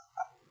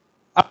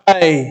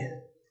I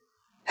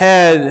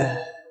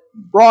had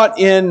brought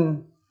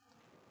in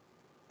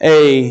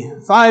a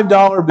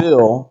 $5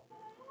 bill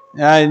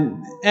and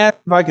I asked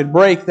if I could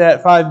break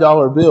that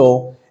 $5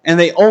 bill and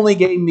they only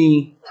gave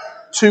me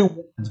 2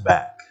 ones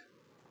back.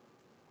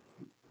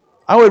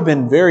 I would have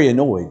been very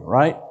annoyed,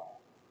 right?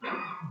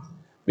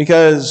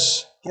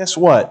 Because guess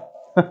what?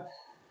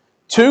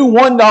 2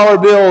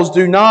 $1 bills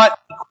do not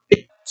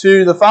equate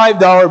to the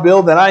 $5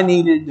 bill that I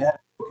needed to have.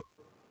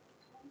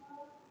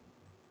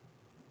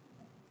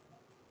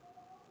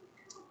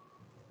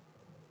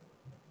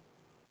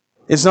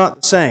 It's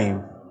not the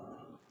same.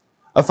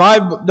 A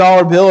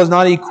 $5 bill is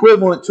not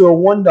equivalent to a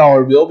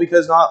 $1 bill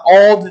because not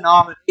all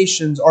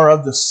denominations are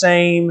of the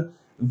same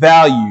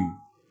value.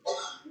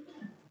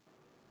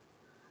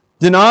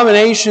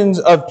 Denominations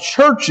of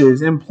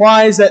churches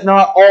implies that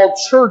not all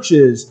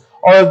churches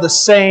are of the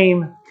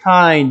same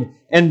kind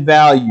and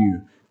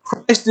value.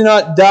 Christ did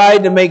not die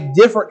to make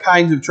different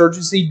kinds of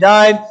churches. He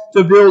died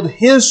to build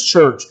His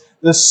church,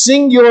 the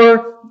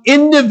singular,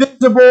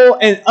 indivisible,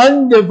 and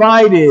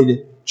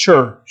undivided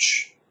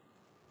church.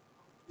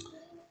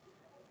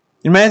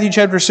 In Matthew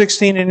chapter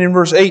 16 and in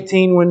verse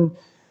 18, when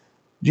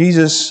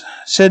Jesus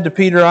said to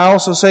Peter, I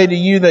also say to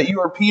you that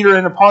you are Peter,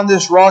 and upon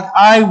this rock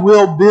I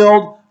will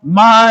build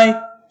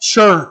my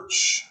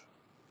church.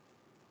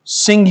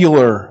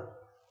 Singular.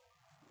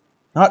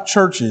 Not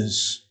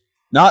churches.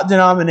 Not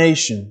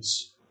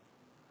denominations.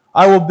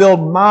 I will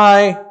build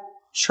my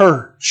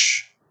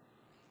church.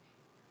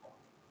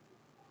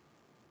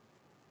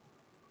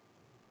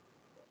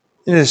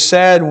 It is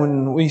sad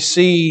when we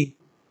see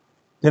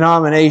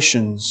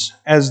denominations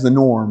as the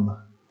norm.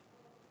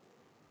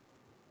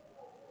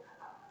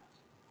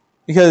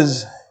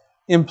 Because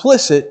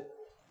implicit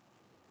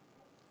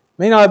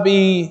may not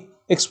be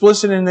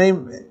explicit,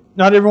 and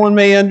not everyone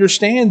may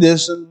understand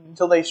this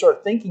until they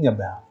start thinking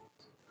about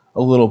it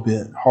a little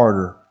bit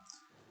harder.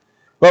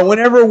 But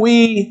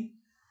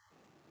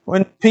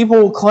when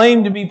people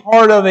claim to be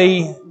part of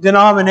a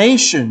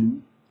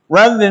denomination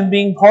rather than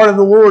being part of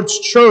the Lord's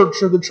church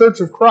or the church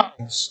of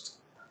Christ,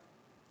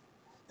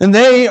 then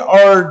they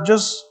are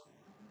just,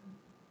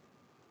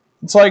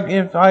 it's like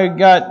if I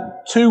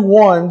got 2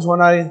 ones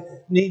when I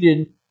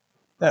needed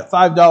that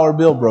 $5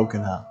 bill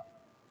broken up.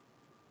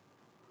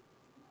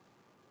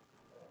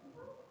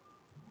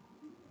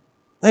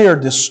 They are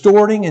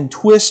distorting and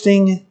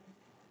twisting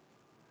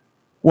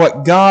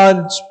what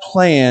God's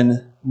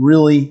plan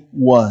really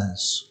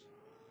was.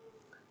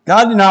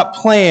 God did not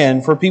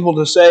plan for people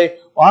to say,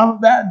 well, I'm a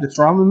Baptist,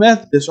 or I'm a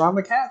Methodist, or I'm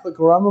a Catholic,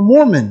 or I'm a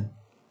Mormon,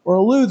 or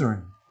a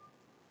Lutheran.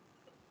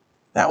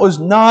 That was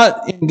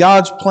not in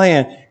God's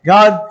plan.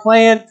 God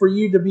planned for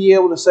you to be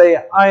able to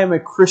say, I am a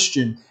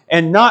Christian,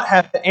 and not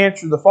have to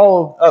answer the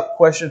follow-up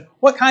question,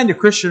 what kind of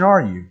Christian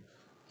are you?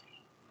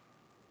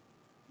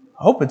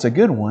 I hope it's a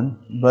good one,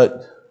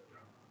 but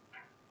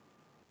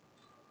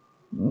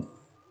you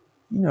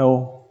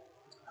know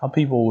how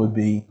people would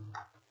be.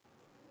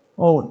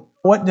 Oh,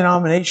 what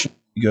denomination do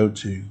you go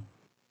to?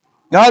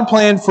 God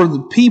planned for the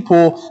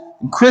people,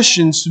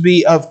 Christians, to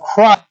be of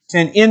Christ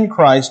and in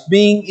Christ,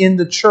 being in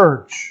the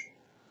church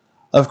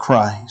of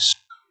Christ.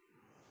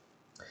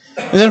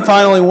 And then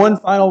finally, one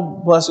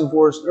final blessing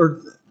for us,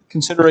 or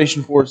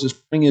consideration for us, is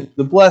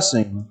the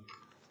blessing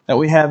that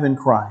we have in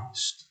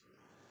Christ.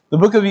 The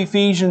book of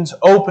Ephesians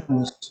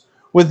opens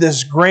with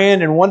this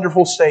grand and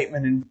wonderful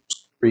statement in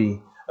verse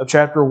 3 of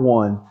chapter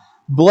 1.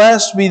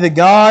 Blessed be the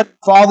God,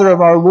 Father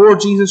of our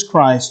Lord Jesus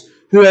Christ,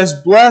 who has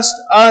blessed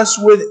us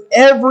with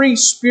every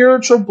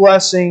spiritual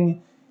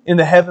blessing in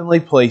the heavenly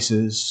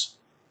places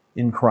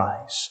in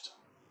Christ.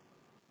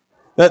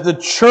 That the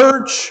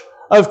church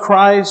of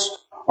Christ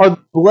are the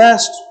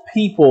blessed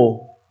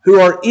people who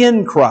are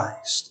in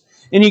Christ.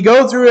 And you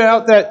go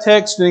throughout that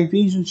text in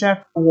Ephesians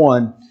chapter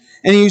 1,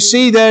 and you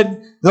see that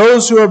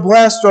those who are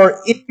blessed are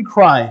in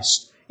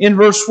Christ. In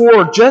verse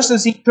 4, just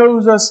as He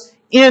chose us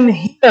in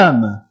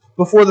Him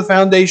before the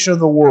foundation of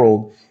the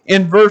world.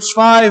 In verse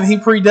 5, He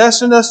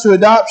predestined us to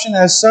adoption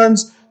as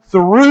sons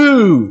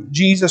through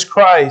Jesus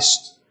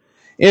Christ.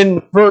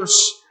 In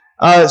verse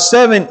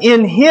 7,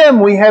 in Him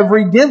we have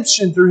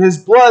redemption through His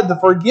blood, the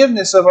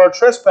forgiveness of our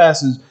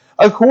trespasses,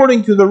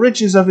 according to the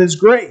riches of His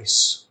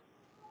grace.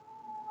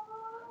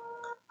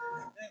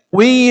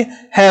 We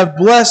have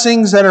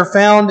blessings that are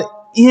found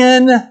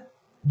in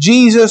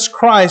Jesus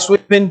Christ.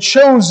 We've been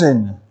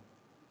chosen.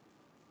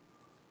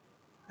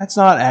 That's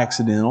not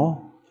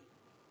accidental.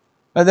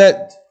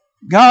 That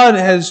God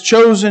has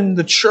chosen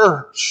the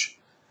church.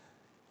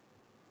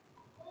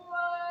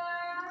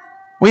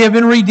 We have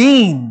been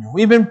redeemed.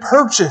 We've been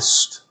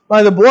purchased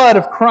by the blood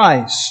of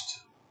Christ.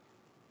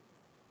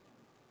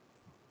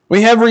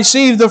 We have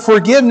received the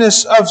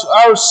forgiveness of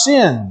our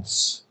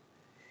sins.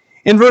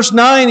 In verse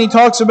 9, he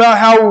talks about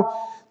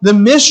how the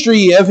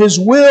mystery of His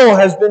will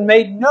has been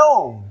made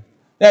known.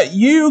 That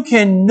you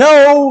can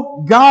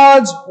know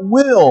God's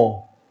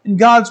will and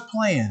God's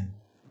plan.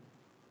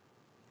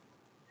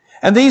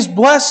 And these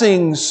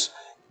blessings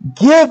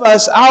give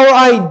us our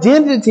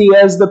identity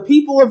as the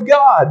people of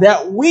God.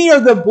 That we are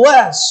the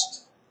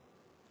blessed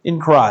in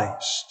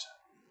Christ.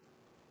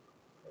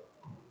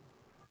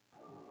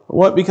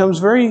 What becomes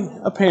very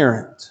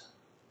apparent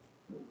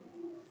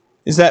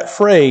is that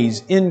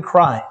phrase, in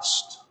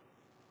Christ.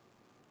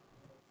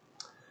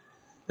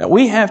 That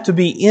we have to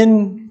be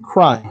in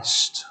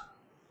Christ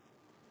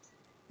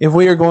if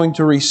we are going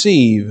to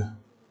receive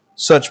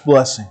such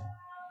blessing.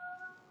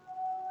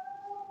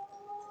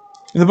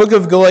 In the book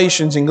of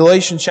Galatians, in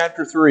Galatians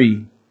chapter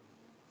 3,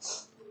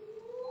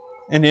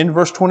 and in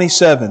verse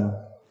 27,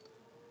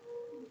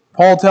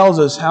 Paul tells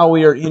us how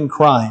we are in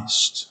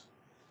Christ.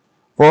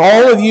 For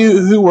all of you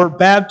who were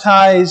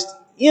baptized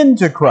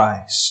into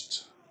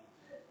Christ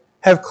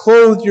have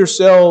clothed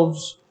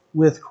yourselves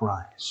with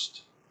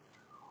Christ.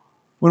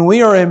 When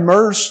we are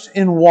immersed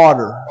in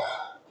water,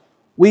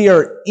 we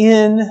are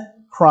in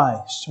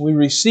Christ. We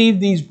receive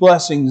these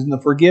blessings in the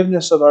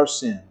forgiveness of our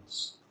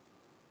sins.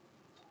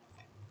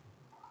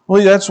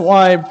 Well, that's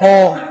why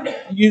Paul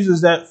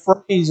uses that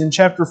phrase in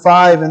chapter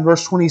 5 and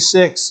verse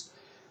 26,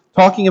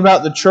 talking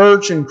about the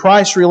church and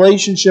Christ's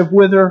relationship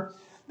with her,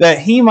 that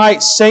He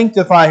might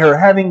sanctify her,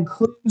 having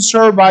cleansed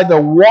her by the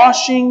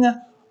washing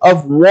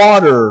of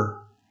water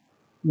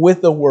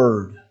with the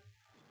Word.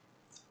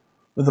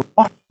 With the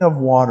washing of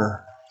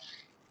water.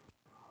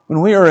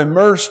 When we are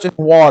immersed in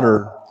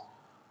water,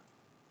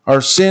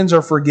 our sins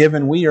are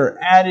forgiven. We are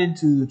added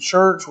to the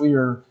church. We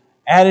are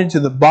added to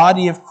the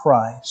body of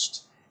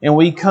Christ. And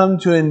we come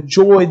to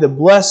enjoy the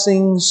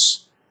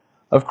blessings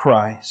of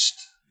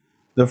Christ.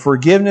 The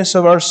forgiveness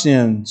of our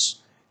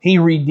sins. He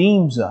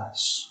redeems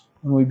us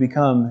when we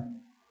become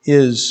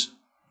His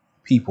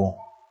people.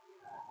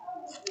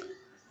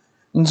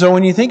 And so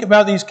when you think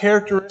about these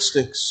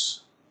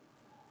characteristics,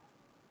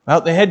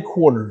 about the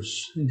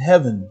headquarters in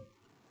heaven,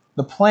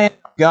 the plan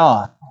of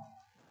God,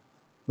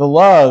 the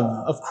love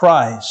of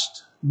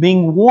Christ,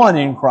 being one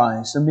in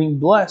Christ and being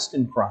blessed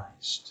in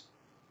Christ.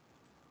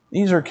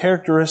 These are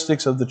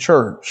characteristics of the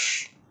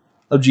church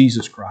of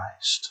Jesus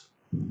Christ.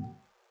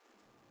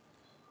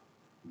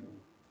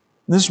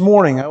 This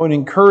morning, I would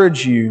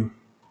encourage you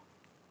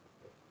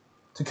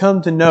to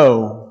come to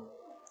know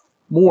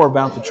more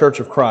about the church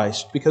of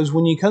Christ. Because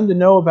when you come to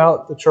know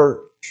about the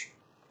church,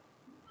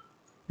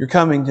 you're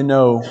coming to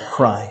know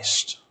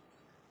Christ.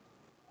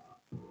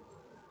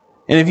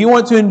 And if you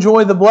want to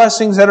enjoy the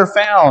blessings that are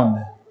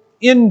found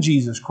in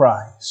Jesus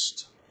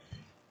Christ,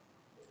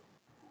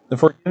 the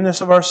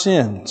forgiveness of our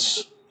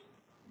sins,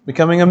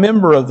 becoming a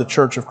member of the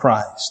Church of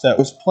Christ that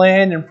was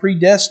planned and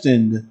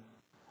predestined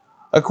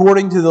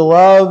according to the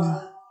love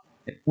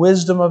and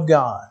wisdom of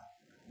God.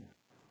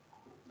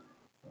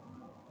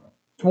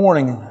 This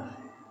morning,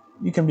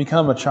 you can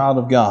become a child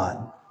of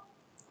God.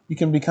 You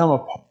can become a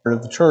part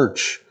of the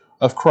Church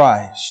of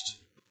Christ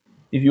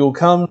if you will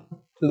come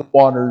to the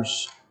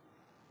waters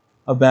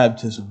of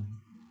baptism,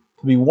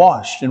 to be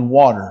washed in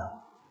water,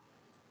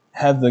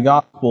 have the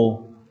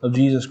gospel of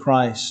Jesus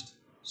Christ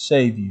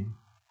save you.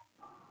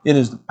 It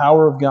is the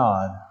power of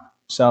God,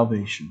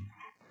 salvation.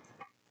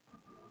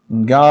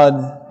 And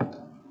God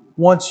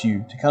wants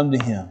you to come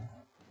to Him.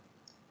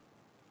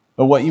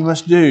 But what you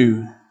must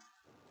do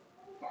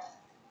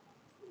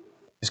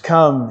is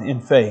come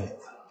in faith.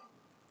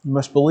 You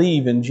must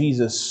believe in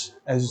Jesus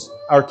as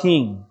our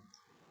King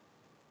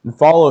and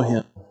follow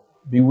Him.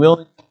 Be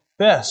willing to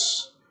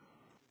confess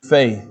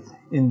faith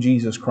in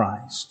Jesus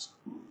Christ.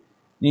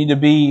 You need to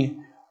be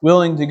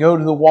willing to go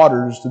to the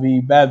waters to be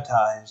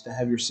baptized, to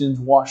have your sins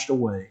washed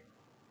away.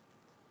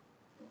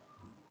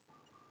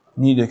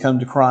 You need to come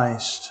to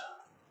Christ.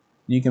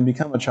 You can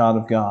become a child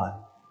of God.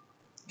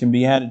 You can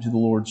be added to the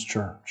Lord's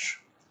church.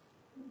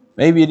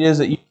 Maybe it is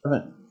that you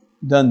haven't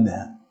done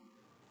that.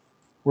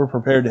 We're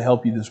prepared to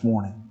help you this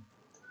morning.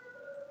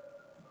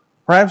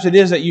 Perhaps it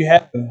is that you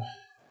have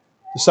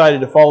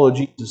decided to follow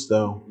Jesus,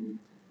 though,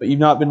 but you've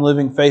not been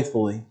living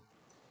faithfully.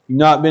 You've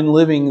not been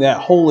living that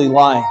holy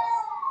life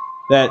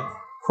that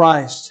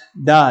Christ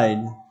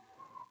died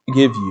to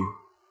give you.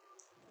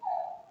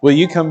 Will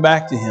you come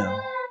back to Him,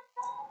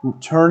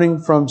 turning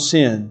from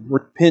sin,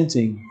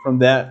 repenting from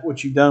that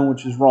which you've done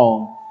which is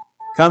wrong,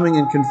 coming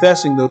and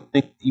confessing those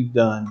things that you've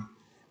done?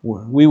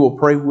 We will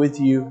pray with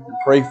you and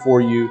pray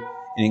for you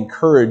and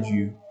encourage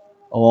you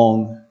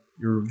along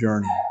your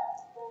journey.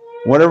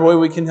 Whatever way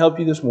we can help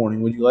you this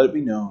morning, would you let it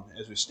be known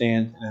as we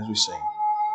stand and as we sing.